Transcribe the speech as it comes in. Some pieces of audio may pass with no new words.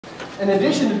in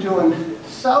addition to doing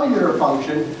cellular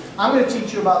function, I'm going to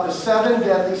teach you about the 7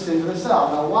 deadly sins of the cell.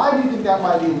 Now, why do you think that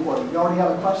might be important? You already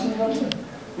have a question, Joseph?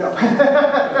 No.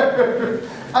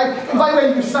 And by the way,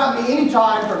 you can stop me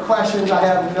anytime for questions. I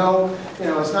have no,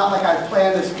 it's not like I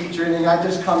planned this speech or anything. I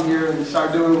just come here and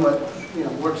start doing what,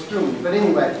 works through me. But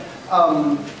anyway,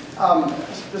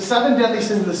 the 7 deadly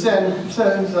sins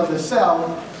of the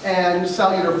cell and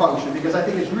cellular function, because I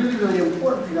think it's really, really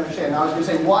important for you to understand. Now, I was going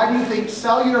to say, why do you think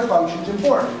cellular function is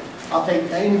important? I'll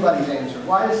take anybody's answer.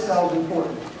 Why is cells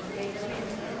important?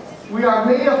 We are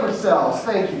made up of cells.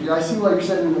 Thank you. I see why you're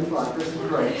sitting in the front. This is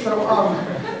great. So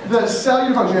the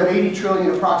cellular function, you have 80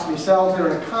 trillion approximately cells. They're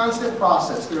in a constant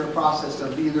process. They're in a process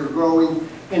of either growing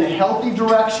in a healthy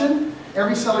direction.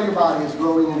 Every cell of your body is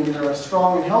growing in either a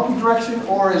strong and healthy direction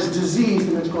or is diseased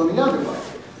and it's going the other way.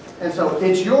 And so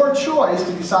it's your choice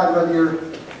to decide whether you're,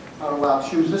 I don't know, well,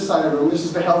 choose this side of the room. This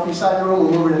is the healthy side of the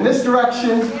room. We'll move it in this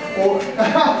direction. Or,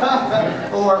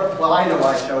 well, I know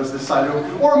I chose this side of the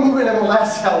room. Or move it in a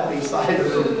less healthy side of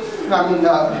the room.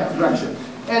 Direction.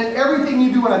 And everything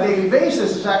you do on a daily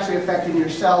basis is actually affecting your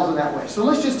cells in that way. So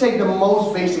let's just take the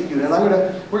most basic unit. I'm going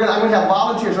to have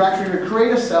volunteers who are actually going to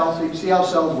create a cell so you can see how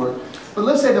cells work. But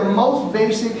let's say the most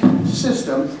basic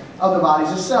system of the body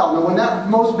is a cell. Now, when that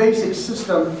most basic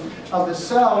system of the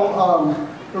cell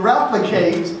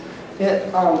replicates,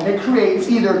 it creates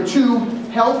either 2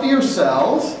 healthier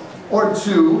cells or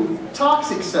 2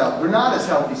 toxic cells. They're not as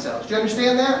healthy cells. Do you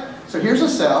understand that? So here's a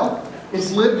cell.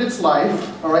 It's lived its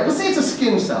life. All right. Let's say it's a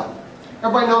skin cell.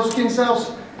 Everybody knows skin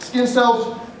cells. Skin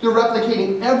cells, they're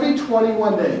replicating every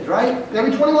 21 days, right?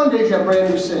 Every 21 days you have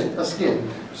brand new skin.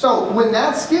 So when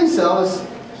that skin cell is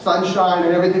sunshine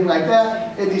and everything like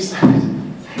that, it decides.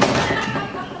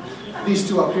 These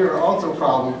 2 up here are also a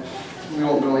problem. We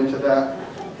won't go into that.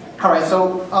 All right,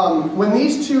 so when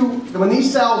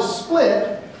these cells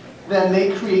split, then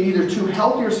they create either 2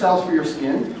 healthier cells for your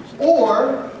skin,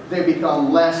 or they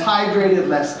become less hydrated,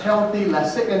 less healthy,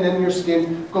 less thick, and then your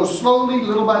skin goes slowly,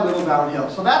 little by little, downhill.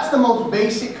 So that's the most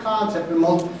basic concept, the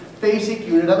most basic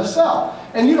unit of a cell.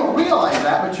 And you don't realize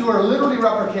that, but you are literally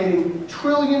replicating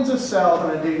trillions of cells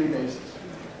on a daily basis.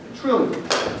 Trillions.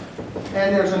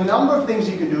 And there's a number of things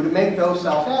you can do to make those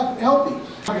cells healthy.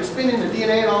 You're spinning the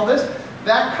DNA and all this.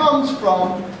 That comes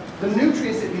from the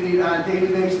nutrients that you need on a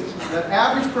daily basis. The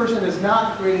average person is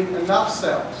not creating enough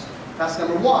cells. That's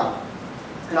number 1.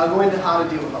 And I'll go into how to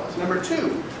deal with those. Number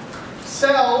 2,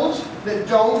 cells that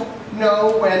don't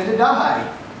know when to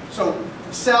die. So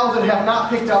cells that have not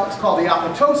picked up what's called the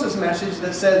apoptosis message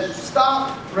that says,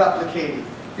 stop replicating.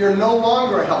 You're no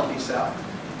longer a healthy cell.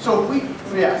 So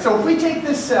if we take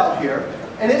this cell here,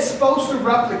 and it's supposed to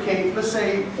replicate, let's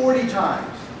say, 40 times.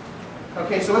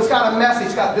 Okay, so it's got a message,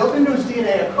 it's got built into its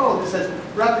DNA a code that says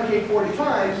replicate 40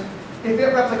 times. If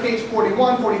it replicates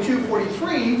 41, 42,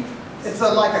 43, it's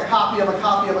like a copy of a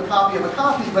copy of a copy of a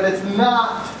copy, but it's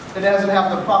not, it doesn't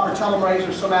have the proper telomerase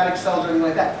or somatic cells or anything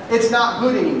like that. It's not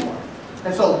good anymore.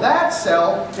 And so that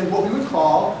cell is what we would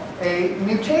call a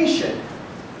mutation.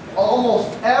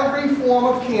 Almost every form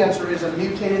of cancer is a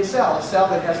mutated cell, a cell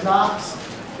that has not,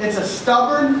 it's a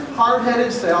stubborn,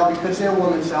 hard-headed cell because they're a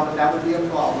woman's cell, but that would be a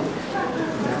problem.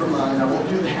 Never mind, I won't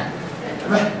do that.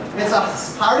 But it's a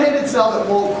hard-headed cell that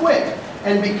won't quit.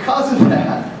 And because of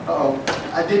that,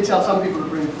 I did tell some people to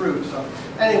bring fruit, so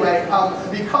anyway,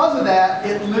 because of that,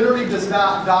 it literally does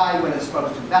not die when it's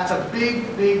supposed to. That's a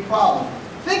big, big problem.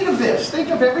 Think of this. Think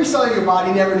of every cell of your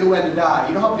body never knew when to die.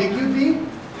 You know how big you'd be?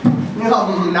 You know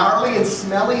how gnarly and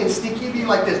smelly and sticky you'd be?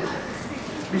 Like this.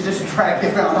 You just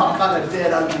dragging around all kind of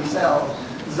dead, ugly cells.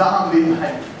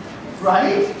 Zombie-like.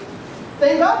 Right?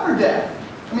 Thank God for death.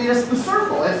 I mean, it's the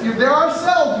circle. There are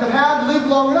cells that have lived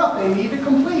long enough. They need to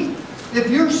complete. If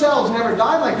your cells never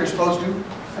die like they're supposed to,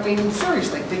 I mean,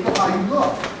 seriously, think of how you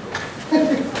look.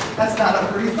 That's not a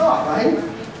pretty thought, right?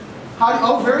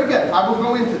 Oh, very good. I will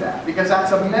go into that because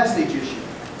that's a message issue.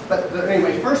 But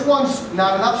anyway, first one's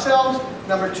not enough cells.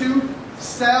 Number 2,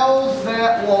 cells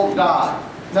that won't die.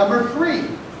 Number 3,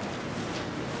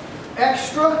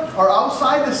 extra or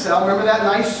outside the cell. Remember that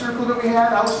nice circle that we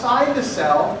had? Outside the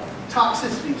cell,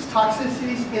 toxicities.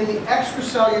 Toxicities in the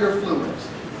extracellular fluids.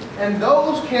 And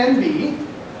those can be,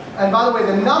 and by the way,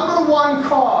 the number 1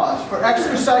 cause for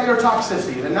extracellular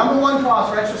toxicity, the number 1 cause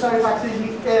for extracellular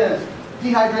toxicity is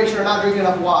dehydration or not drinking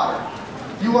enough water.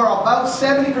 You are about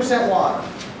 70% water.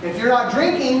 If you're not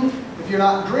drinking,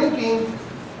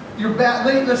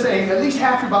 let's say at least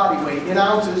half your body weight in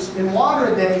ounces in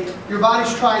water a day, your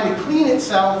body's trying to clean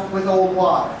itself with old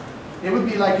water. It would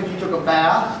be like if you took a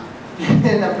bath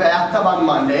in a bathtub on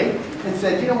Monday and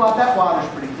said, you know what, that water's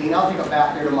pretty clean. 15. I'll take a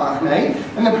bath there tomorrow night.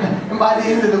 And by the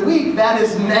end of the week, that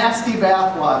is nasty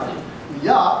bath water.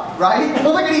 Yuck, right?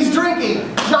 Look at he's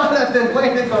drinking. Jonathan,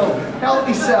 way to go.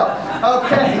 Healthy cell.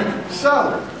 Okay,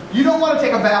 so you don't want to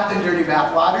take a bath in dirty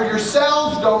bath water. Your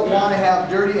cells don't want to have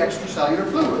dirty extracellular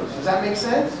fluids. Does that make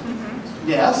sense? Mm-hmm.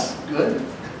 Yes, good.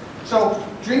 So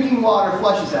drinking water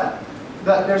flushes that.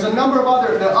 There's a number of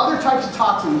other types of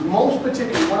toxins. Most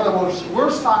particularly, one of the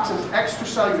worst toxins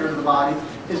extracellular to the body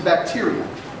is bacteria.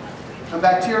 And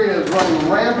bacteria is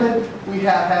running rampant. We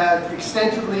have had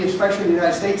extensively, especially in the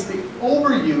United States, the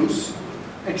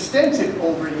extensive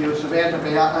overuse of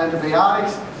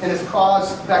antibiotics, and it's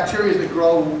caused bacteria that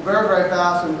grow very, very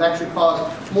fast and actually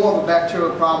cause more of a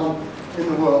bacterial problem in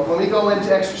the world. When we go into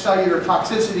extracellular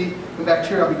toxicity and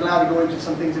bacteria, I'll be glad to go into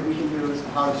some things that we can do as to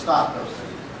how to stop those things.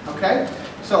 Okay?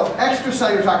 So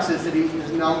extracellular toxicity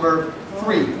is number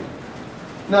 3.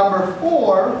 Number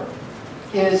 4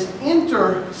 is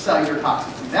intercellular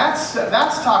toxicity. That's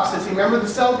toxicity. Remember the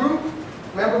cell group?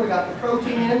 Remember we got the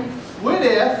protein in? What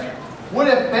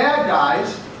if bad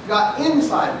guys got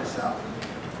inside the cell?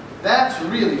 That's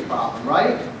really a problem,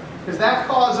 right? Because that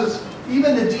causes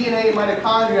even the DNA,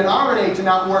 mitochondria, and RNA to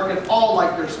not work at all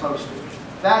like they're supposed to.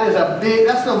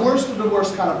 That's the worst of the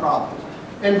worst kind of problem.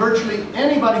 And virtually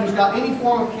anybody who's got any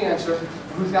form of cancer,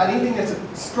 who's got anything that's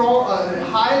a strong,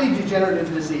 highly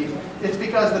degenerative disease, it's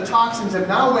because the toxins have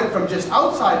now went from just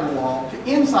outside the wall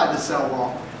to inside the cell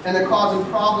wall, and they're causing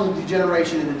problems of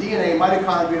degeneration in the DNA,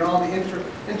 mitochondria, and all the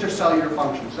intercellular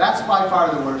functions. That's by far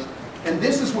the worst. And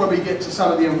this is where we get to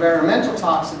some of the environmental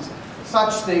toxins,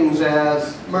 such things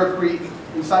as mercury,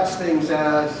 and such things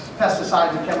as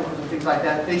pesticides and chemicals and things like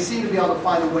that. They seem to be able to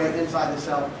find a way inside the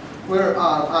cell.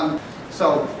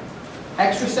 So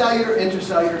extracellular,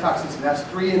 intercellular toxicity, that's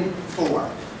 3 and 4.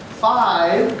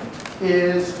 5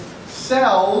 is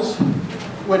cells,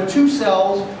 when 2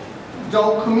 cells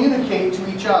don't communicate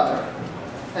to each other.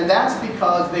 And that's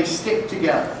because they stick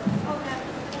together.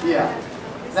 Yeah.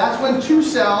 That's when 2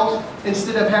 cells,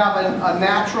 instead of having a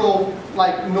natural,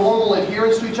 like normal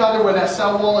adherence to each other, where that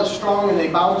cell wall is strong and they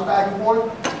bounce back and forth,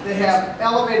 they have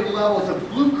elevated levels of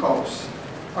glucose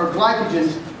or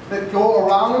glycogens that go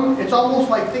around them. It's almost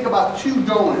like, think about 2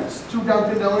 donuts, 2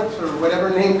 Dunkin' Donuts or whatever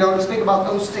named donuts, think about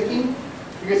those sticking.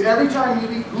 Because every time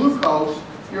you eat glucose,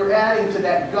 you're adding to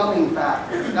that gumming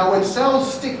factor. Now when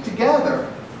cells stick together,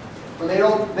 when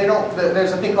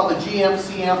there's a thing called the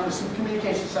GM-CM, the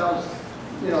communication cells,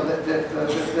 you know,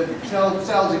 that tell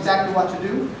cells exactly what to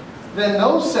do, then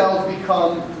those cells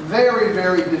become very,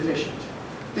 very deficient.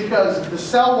 Because the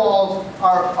cell walls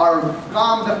are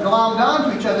glommed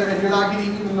onto each other and you're not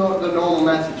getting even the normal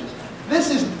messages. This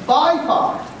is by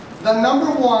far the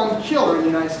 #1 killer in the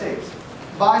United States.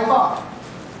 By far.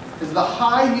 Is the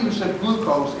high use of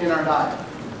glucose in our diet.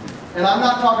 And I'm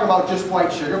not talking about just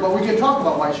white sugar, but we can talk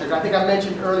about white sugar. I think I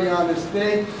mentioned early on this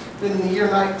day that in the year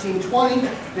 1920,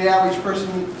 the average person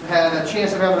had a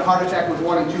chance of having a heart attack was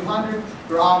 1 in 200.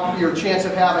 Your chance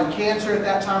of having cancer at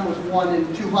that time was 1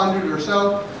 in 200 or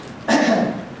so.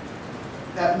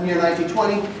 That in the year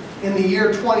 1920. In the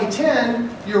year 2010,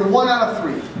 you're 1 out of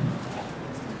 3.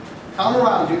 Count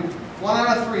around you. 1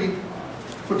 out of 3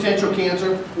 potential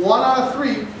cancer. 1 out of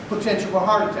 3 potential for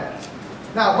heart attacks.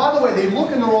 Now, by the way, they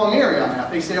look in the wrong area on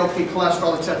that. They say, okay,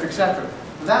 cholesterol, etc., etc.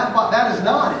 That is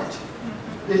not it.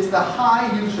 It's the high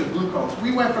use of glucose.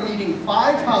 We went from eating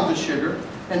 5 pounds of sugar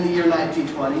in the year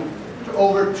 1920 to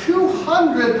over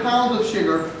 200 pounds of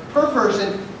sugar per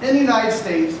person in the United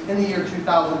States in the year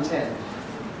 2010.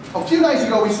 A few nights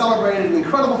ago, we celebrated an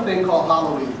incredible thing called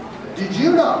Halloween. Did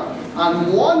you know,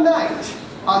 on one night,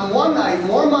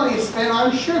 more money is spent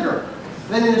on sugar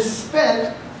than is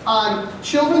spent on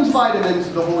children's vitamins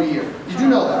the whole year? Did you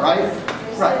know that, right?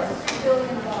 Right. $1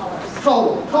 billion.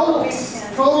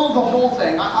 Total, the whole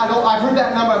thing. I've heard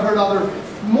that number, I've heard other.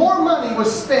 More money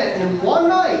was spent in one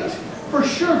night for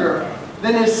sugar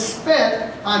than is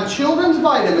spent on children's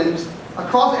vitamins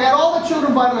across, add all the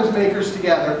children's vitamins makers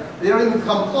together. They don't even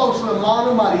come close to the amount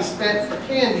of money spent for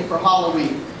candy for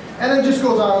Halloween. And it just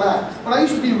goes on and on. When I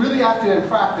used to be really active in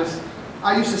practice,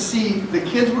 I used to see the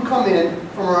kids would come in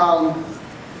from around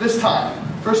this time,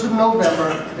 1st of November,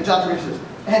 and Dr. Richards,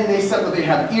 and they said that they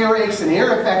have earaches and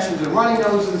ear infections and runny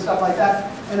noses and stuff like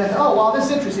that. And I thought, oh, wow, this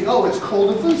is interesting. Oh, it's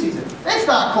cold and flu season. It's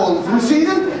not cold and flu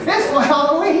season. It's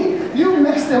Halloween. You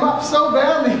mix them up so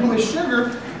badly with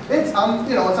sugar. It's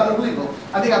unbelievable.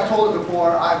 I think I've told it before.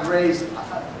 I've raised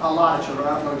a lot of children.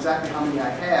 I don't know exactly how many I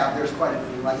have. There's quite a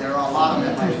few. Like there are a lot of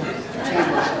them at my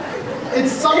table.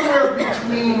 It's somewhere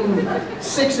between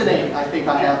 6 and 8. I think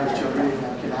I have as children.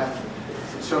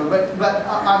 So, but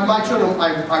my children,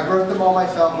 I birthed them all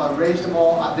myself, I raised them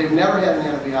all. They've never had an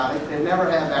antibiotic, they've never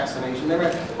had vaccination,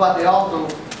 but they also,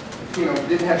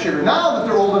 didn't have sugar. Now that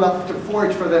they're old enough to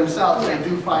forage for themselves, they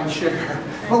do find sugar.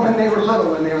 But when they were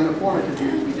little, when they were in the formative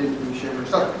years, we didn't do sugar.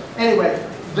 So anyway,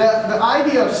 the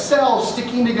idea of cells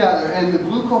sticking together and the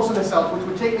glucose in the cells, which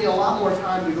would take me a lot more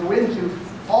time to go into,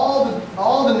 all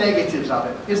the negatives of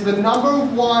it, is the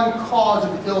 #1 cause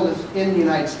of illness in the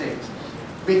United States.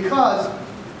 Because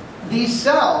these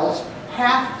cells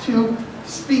have to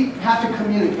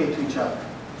communicate to each other.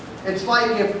 It's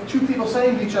like if two people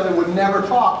sitting to each other would never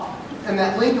talk, and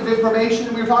that link of information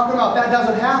that we were talking about, that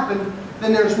doesn't happen,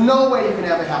 then there's no way you can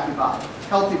have a happy body,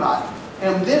 healthy body.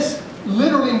 And this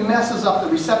literally messes up the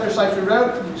receptor sites.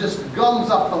 It just gums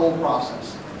up the whole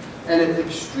process. And it's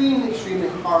extremely, extremely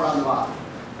hard on the body.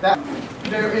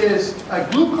 There is a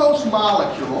glucose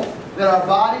molecule that our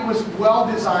body was well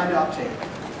designed to uptake.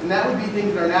 And that would be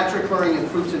things that are naturally occurring in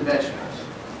fruits and vegetables.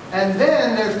 And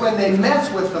then there's when they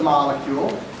mess with the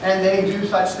molecule and they do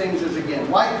such things as, again,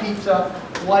 white pizza,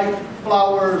 white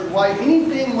flowers,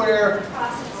 anything where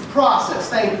process,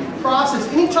 thank you.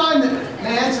 Process, anytime that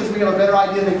man says we have a better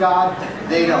idea than God,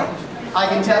 they don't. I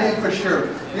can tell you for sure.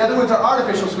 The other ones are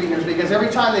artificial sweeteners, because every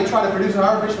time they try to produce an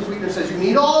artificial sweetener, it says you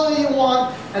need all that you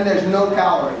want and there's no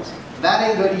calories. That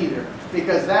ain't good either,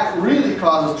 because that really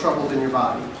causes troubles in your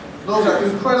body. Those are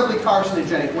incredibly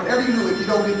carcinogenic. Whatever you do, if you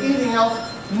don't do anything else,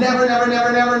 never, never,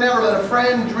 never, never, never let a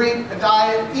friend drink a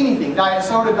diet, anything, diet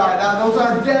soda, those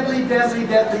are deadly, deadly,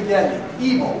 deadly, deadly,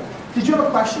 evil. Did you have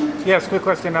a question? Yes, good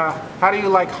question. How do you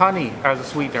like honey as a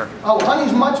sweetener? Oh,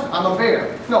 honey's much, I'm a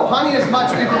bear. No, honey is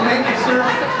much bigger than maple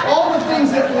syrup. All the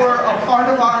things that were a part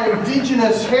of our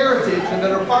indigenous heritage and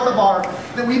that are part of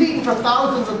that we've eaten for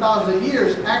thousands and thousands of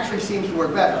years actually seems to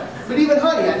work better. But even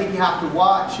honey, I think you have to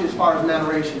watch as far as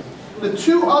maturation. The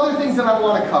two other things that I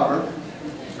want to cover,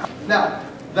 now,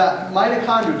 the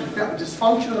mitochondria,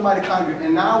 dysfunction of the mitochondria,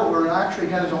 and now we're actually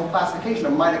has a whole classification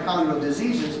of mitochondrial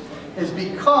diseases, is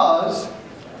because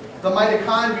the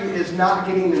mitochondria is not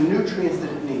getting the nutrients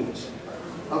that it needs.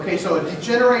 Okay, so a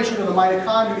degeneration of the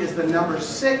mitochondria is the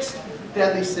 #6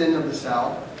 deadly sin of the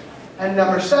cell. And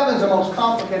 #7 is the most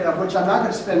complicated, of which I'm not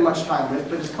going to spend much time with,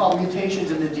 but it's called mutations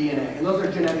in the DNA. And those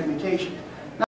are genetic mutations.